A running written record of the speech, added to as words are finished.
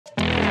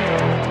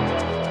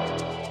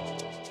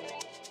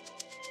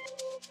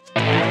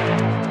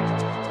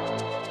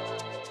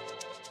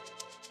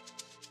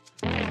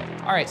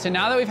All right, so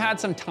now that we've had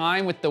some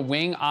time with the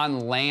wing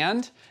on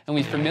land and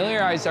we've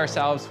familiarized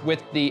ourselves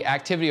with the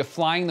activity of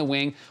flying the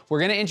wing, we're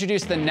gonna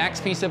introduce the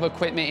next piece of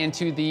equipment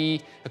into the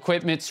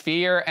equipment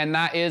sphere, and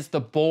that is the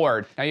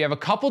board. Now you have a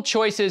couple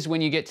choices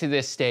when you get to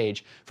this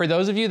stage. For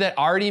those of you that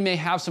already may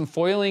have some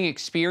foiling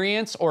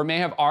experience or may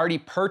have already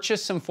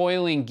purchased some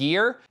foiling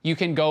gear, you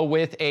can go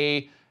with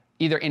a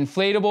either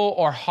inflatable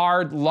or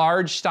hard,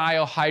 large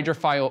style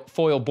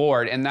hydrofoil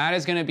board, and that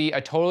is gonna be a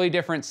totally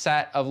different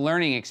set of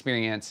learning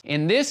experience.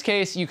 In this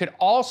case, you could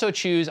also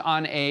choose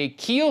on a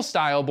keel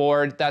style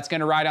board that's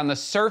gonna ride on the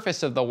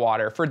surface of the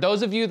water. For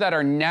those of you that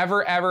are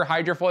never ever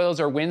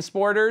hydrofoils or wind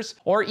sporters,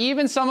 or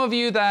even some of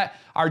you that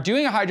are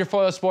doing a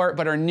hydrofoil sport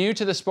but are new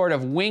to the sport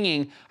of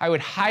winging, I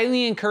would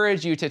highly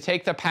encourage you to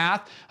take the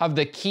path of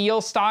the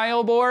keel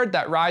style board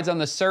that rides on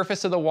the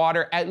surface of the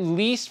water at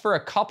least for a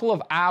couple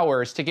of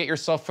hours to get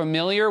yourself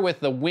familiar with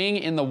the wing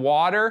in the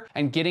water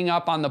and getting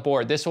up on the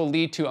board. This will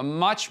lead to a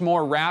much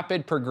more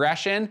rapid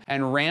progression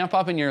and ramp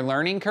up in your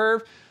learning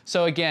curve.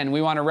 So again,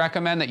 we want to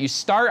recommend that you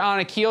start on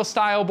a keel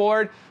style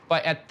board,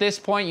 but at this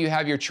point you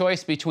have your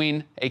choice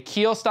between a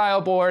keel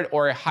style board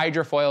or a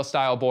hydrofoil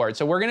style board.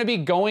 So we're gonna be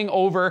going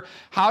over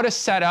how to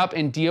set up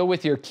and deal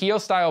with your keel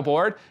style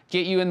board,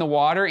 get you in the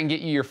water and get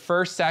you your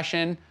first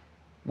session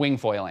wing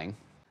foiling.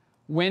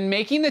 When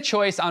making the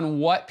choice on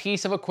what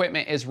piece of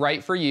equipment is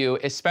right for you,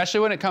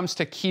 especially when it comes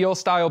to keel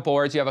style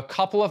boards, you have a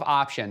couple of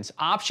options.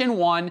 Option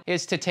one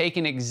is to take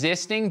an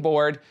existing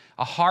board,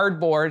 a hard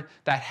board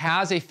that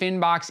has a fin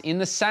box in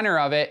the center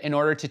of it in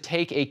order to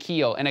take a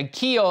keel. And a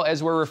keel,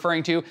 as we're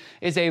referring to,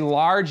 is a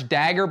large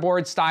dagger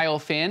board style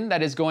fin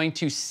that is going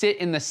to sit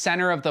in the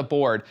center of the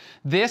board.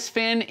 This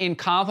fin, in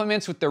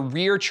complements with the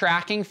rear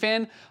tracking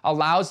fin,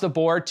 allows the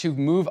board to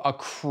move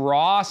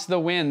across the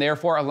wind,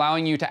 therefore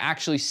allowing you to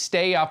actually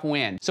stay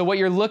upwind. So what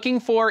you're looking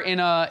for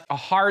in a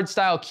hard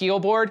style keel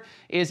board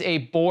is a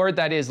board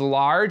that is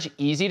large,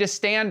 easy to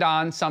stand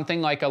on,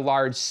 something like a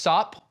large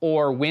SUP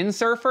or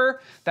windsurfer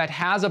that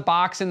has a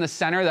box in the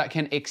center that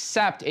can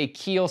accept a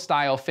keel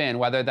style fin,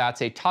 whether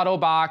that's a Tuttle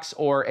box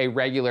or a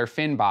regular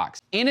fin box.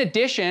 In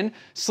addition,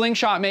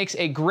 Slingshot makes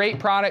a great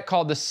product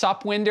called the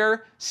SUP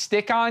Winder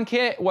stick-on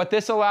kit. What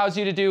this allows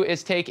you to do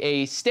is take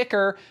a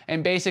sticker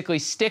and basically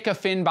stick a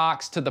fin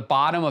box to the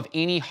bottom of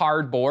any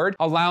hard board,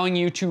 allowing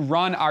you to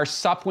run our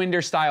SUP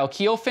Winder style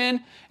keel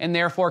fin and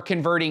therefore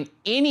converting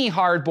any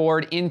hard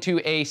board into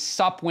a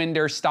SUP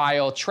Winder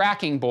style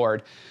tracking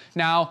board.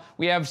 Now,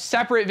 we have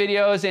separate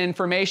videos and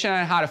information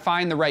on how to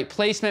find the right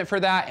placement for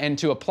that and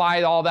to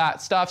apply all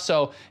that stuff.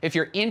 So if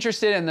you're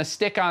interested in the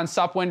stick-on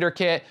SUP Winder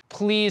kit,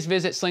 please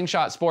visit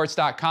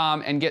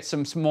slingshotsports.com and get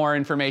some more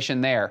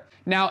information there.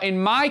 Now,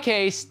 in my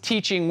case,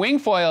 teaching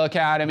Wingfoil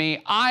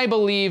Academy, I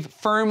believe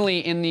firmly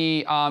in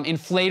the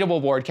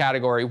inflatable board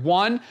category.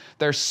 One,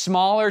 they're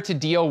smaller to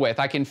deal with.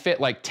 I can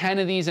fit like 10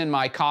 of these in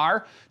my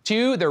car.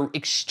 Two, they're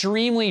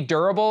extremely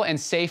durable and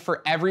safe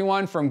for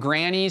everyone from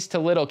grannies to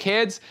little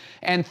kids.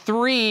 And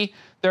three,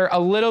 they're a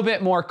little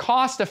bit more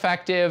cost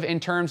effective in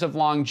terms of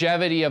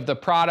longevity of the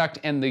product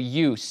and the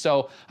use.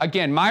 So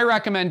again, my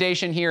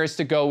recommendation here is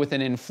to go with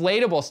an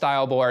inflatable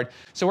style board.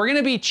 So we're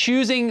gonna be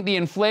choosing the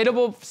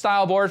inflatable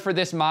style board for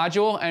this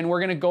module, and we're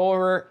gonna go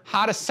over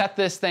how to set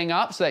this thing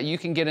up so that you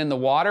can get in the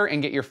water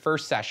and get your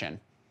first session.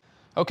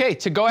 Okay,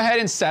 to go ahead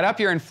and set up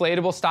your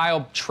inflatable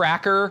style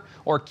tracker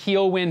or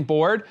keel wind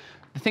board,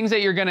 the things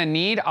that you're gonna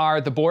need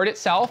are the board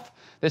itself.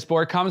 This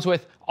board comes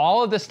with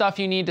all of the stuff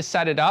you need to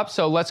set it up,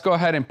 so let's go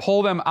ahead and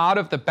pull them out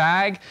of the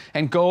bag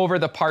and go over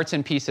the parts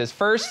and pieces.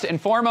 First and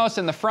foremost,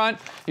 in the front,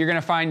 you're gonna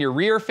find your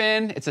rear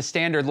fin. It's a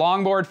standard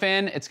longboard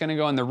fin. It's gonna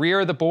go in the rear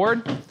of the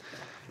board.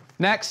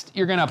 Next,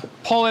 you're gonna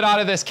pull it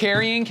out of this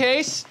carrying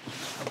case.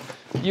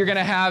 You're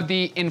gonna have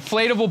the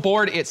inflatable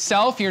board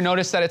itself. You'll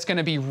notice that it's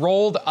gonna be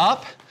rolled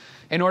up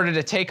in order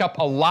to take up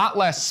a lot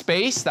less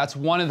space. That's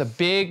one of the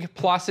big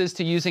pluses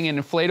to using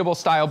an inflatable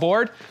style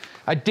board.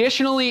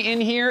 Additionally, in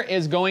here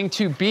is going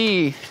to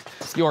be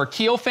your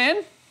keel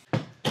fin,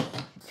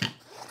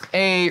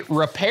 a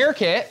repair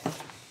kit,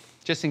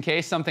 just in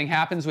case something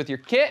happens with your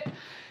kit,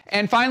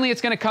 and finally,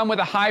 it's gonna come with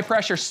a high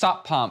pressure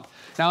SUP pump.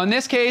 Now in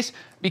this case,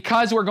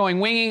 because we're going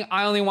winging,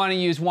 I only wanna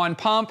use one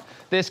pump.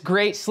 This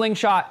great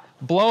Slingshot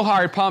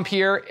blowhard pump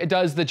here, it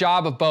does the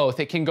job of both.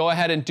 It can go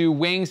ahead and do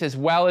wings as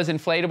well as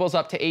inflatables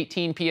up to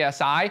 18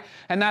 PSI,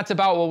 and that's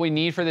about what we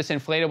need for this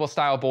inflatable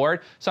style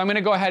board. So I'm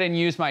gonna go ahead and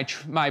use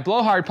my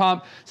blowhard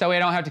pump so that way I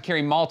don't have to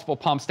carry multiple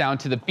pumps down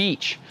to the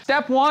beach.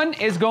 Step one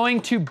is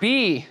going to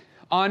be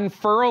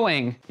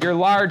unfurling your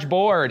large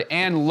board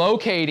and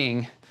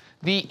locating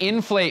the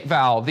inflate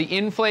valve. The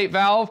inflate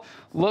valve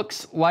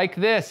looks like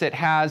this. It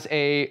has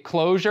a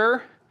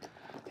closure.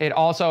 It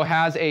also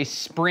has a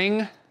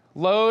spring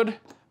load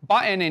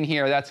button in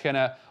here that's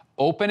gonna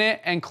open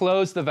it and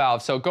close the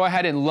valve. So go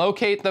ahead and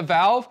locate the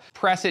valve,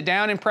 press it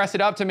down and press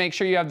it up to make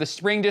sure you have the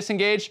spring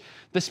disengaged.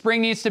 The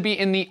spring needs to be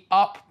in the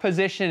up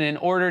position in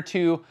order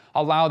to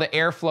allow the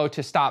airflow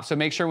to stop. So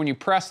make sure when you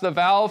press the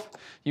valve,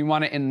 you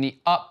want it in the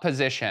up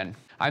position.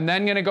 I'm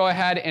then gonna go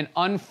ahead and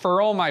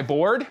unfurl my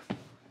board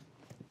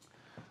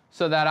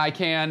so that I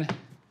can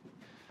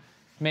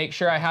make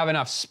sure I have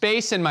enough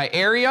space in my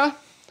area.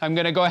 I'm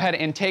gonna go ahead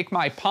and take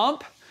my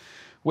pump,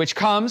 which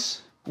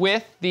comes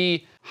with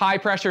the high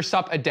pressure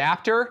SUP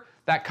adapter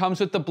that comes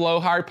with the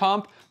blowhard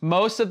pump.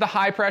 Most of the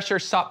high pressure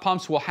SUP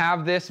pumps will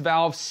have this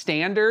valve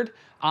standard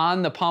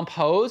on the pump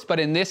hose, but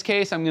in this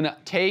case, I'm gonna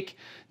take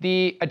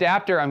the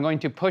adapter, I'm going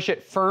to push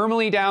it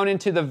firmly down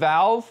into the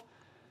valve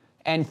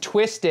and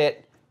twist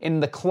it in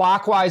the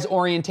clockwise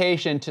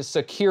orientation to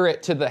secure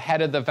it to the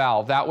head of the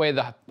valve. That way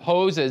the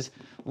hose is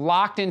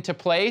locked into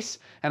place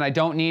and I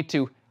don't need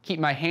to keep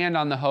my hand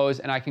on the hose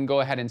and I can go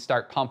ahead and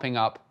start pumping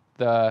up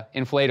the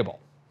inflatable.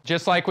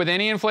 Just like with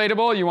any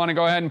inflatable, you wanna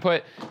go ahead and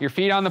put your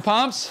feet on the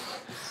pumps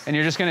and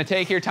you're just gonna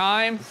take your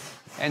time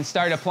and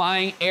start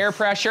applying air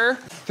pressure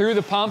through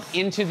the pump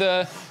into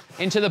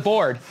the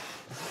board.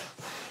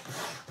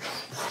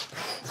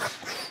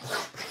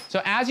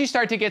 So as you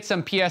start to get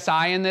some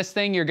PSI in this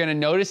thing, you're gonna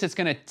notice it's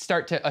gonna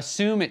start to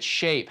assume its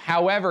shape.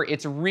 However,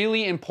 it's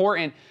really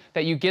important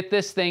that you get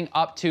this thing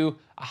up to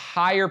a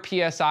higher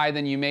PSI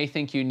than you may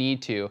think you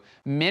need to.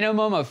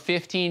 Minimum of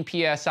 15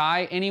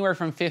 PSI, anywhere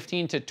from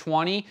 15 to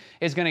 20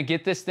 is gonna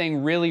get this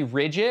thing really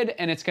rigid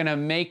and it's gonna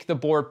make the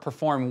board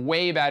perform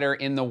way better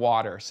in the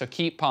water. So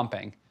keep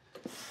pumping.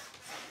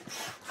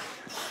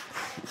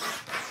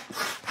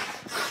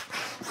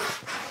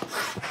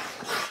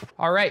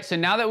 All right, so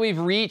now that we've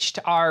reached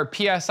our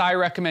PSI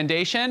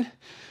recommendation,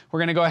 we're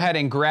gonna go ahead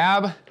and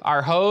grab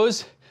our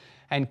hose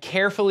and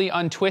carefully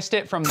untwist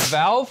it from the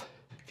valve.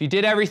 If you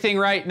did everything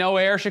right, no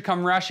air should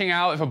come rushing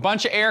out. If a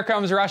bunch of air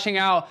comes rushing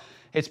out,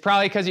 it's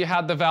probably because you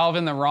had the valve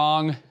in the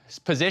wrong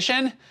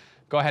position.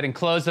 Go ahead and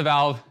close the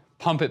valve,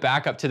 pump it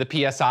back up to the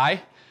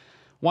PSI.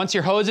 Once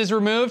your hose is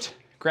removed,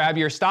 grab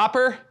your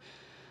stopper,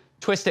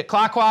 twist it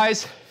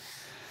clockwise,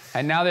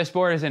 and now this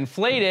board is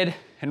inflated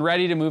and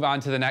ready to move on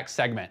to the next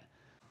segment.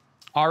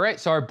 All right,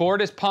 so our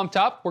board is pumped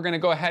up. We're gonna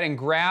go ahead and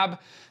grab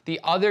the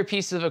other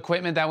pieces of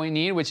equipment that we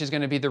need, which is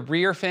gonna be the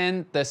rear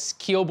fin, the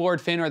keel board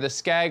fin or the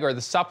skeg or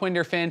the SUP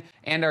winder fin,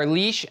 and our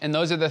leash. And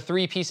those are the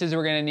three pieces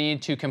we're gonna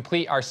need to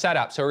complete our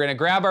setup. So we're gonna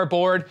grab our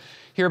board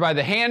here by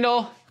the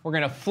handle. We're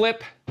gonna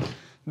flip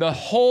the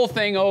whole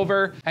thing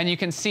over. And you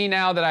can see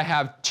now that I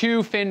have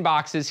two fin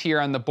boxes here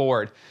on the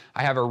board.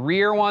 I have a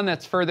rear one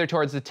that's further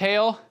towards the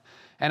tail,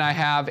 and I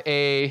have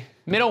a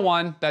middle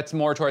one that's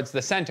more towards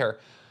the center.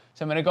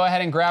 So I'm gonna go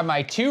ahead and grab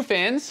my two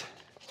fins.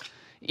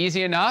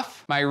 Easy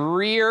enough. My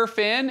rear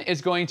fin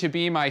is going to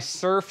be my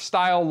surf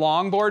style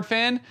longboard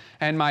fin,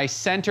 and my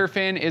center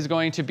fin is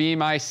going to be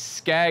my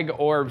skeg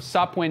or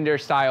SUP winder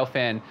style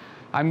fin.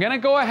 I'm gonna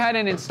go ahead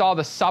and install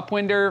the SUP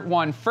winder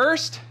one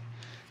first,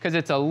 because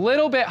it's a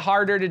little bit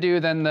harder to do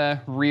than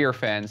the rear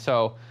fin.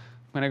 So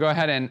I'm gonna go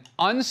ahead and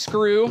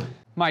unscrew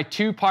my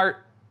two-part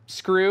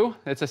screw.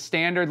 It's a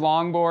standard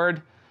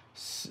longboard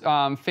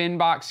fin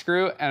box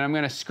screw, and I'm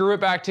gonna screw it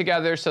back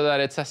together so that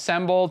it's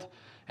assembled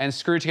and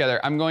screwed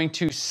together. I'm going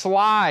to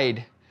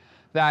slide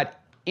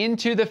that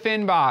into the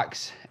fin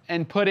box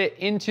and put it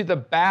into the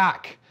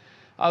back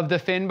of the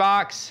fin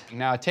box.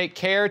 Now take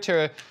care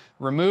to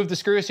remove the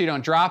screw so you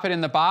don't drop it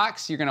in the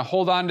box. You're gonna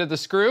hold on to the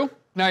screw.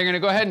 Now you're gonna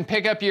go ahead and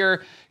pick up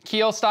your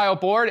Keel style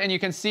board, and you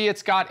can see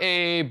it's got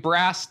a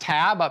brass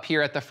tab up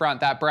here at the front.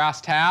 That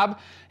brass tab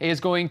is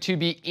going to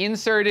be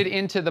inserted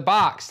into the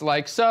box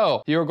like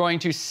so. You're going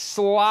to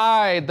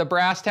slide the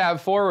brass tab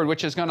forward,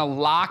 which is gonna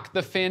lock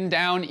the fin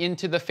down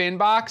into the fin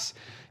box.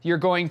 You're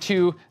going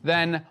to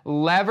then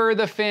lever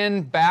the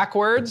fin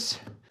backwards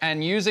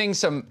and using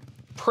some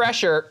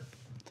pressure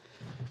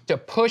to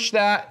push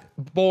that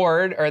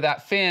board or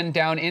that fin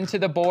down into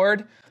the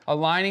board,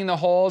 aligning the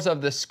holes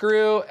of the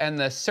screw and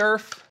the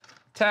surf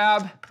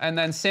tab, and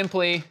then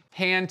simply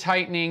hand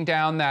tightening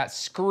down that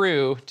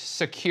screw to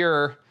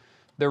secure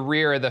the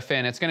rear of the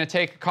fin. It's gonna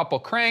take a couple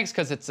cranks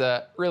because it's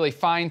a really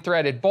fine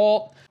threaded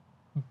bolt.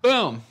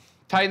 Boom,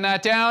 tighten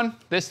that down.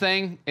 This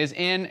thing is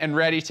in and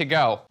ready to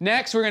go.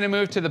 Next, we're gonna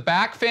move to the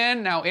back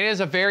fin. Now it is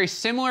a very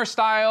similar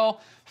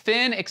style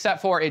fin,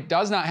 except for it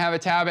does not have a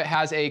tab. It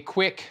has a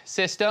quick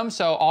system.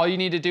 So all you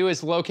need to do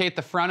is locate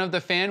the front of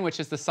the fin, which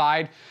is the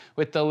side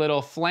with the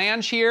little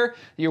flange here.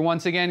 You're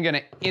once again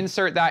gonna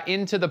insert that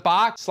into the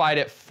box, slide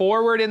it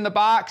forward in the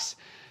box,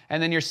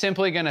 and then you're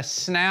simply gonna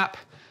snap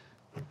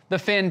the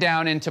fin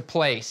down into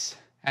place.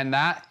 And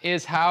that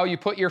is how you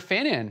put your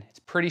fin in. It's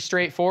pretty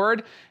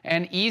straightforward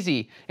and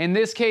easy. In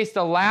this case,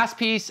 the last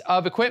piece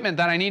of equipment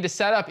that I need to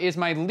set up is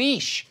my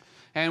leash.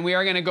 And we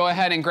are gonna go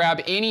ahead and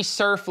grab any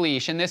surf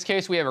leash. In this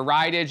case, we have a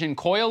Ride Engine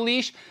coil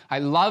leash. I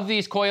love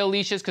these coil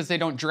leashes because they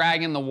don't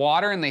drag in the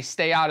water and they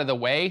stay out of the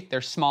way. They're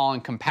small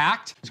and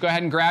compact. Let's go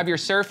ahead and grab your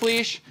surf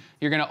leash.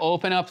 You're gonna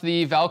open up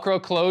the Velcro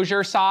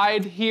closure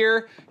side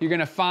here. You're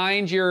gonna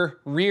find your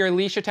rear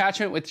leash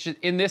attachment, which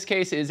in this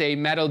case is a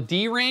metal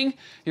D-ring.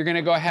 You're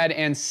gonna go ahead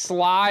and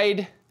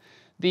slide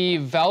the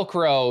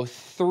Velcro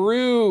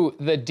through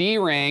the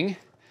D-ring,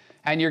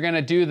 and you're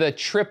gonna do the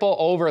triple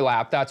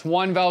overlap. That's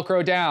one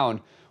Velcro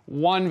down,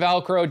 one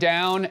Velcro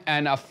down,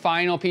 and a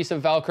final piece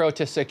of Velcro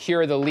to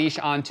secure the leash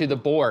onto the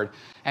board.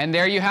 And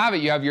there you have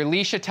it. You have your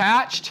leash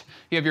attached,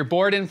 you have your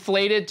board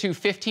inflated to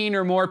 15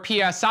 or more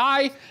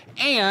PSI,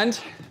 and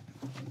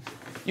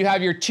you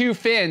have your two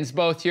fins,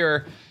 both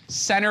your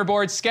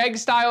centerboard skeg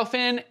style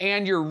fin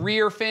and your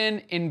rear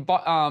fin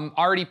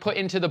already put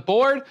into the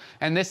board,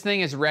 and this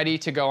thing is ready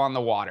to go on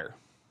the water.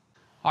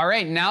 All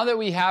right, now that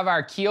we have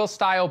our Keel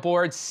style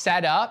board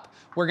set up,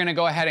 we're gonna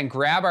go ahead and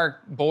grab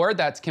our board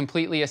that's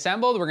completely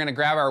assembled. We're gonna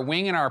grab our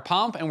wing and our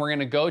pump, and we're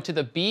gonna go to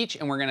the beach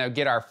and we're gonna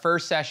get our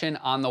first session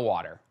on the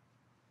water.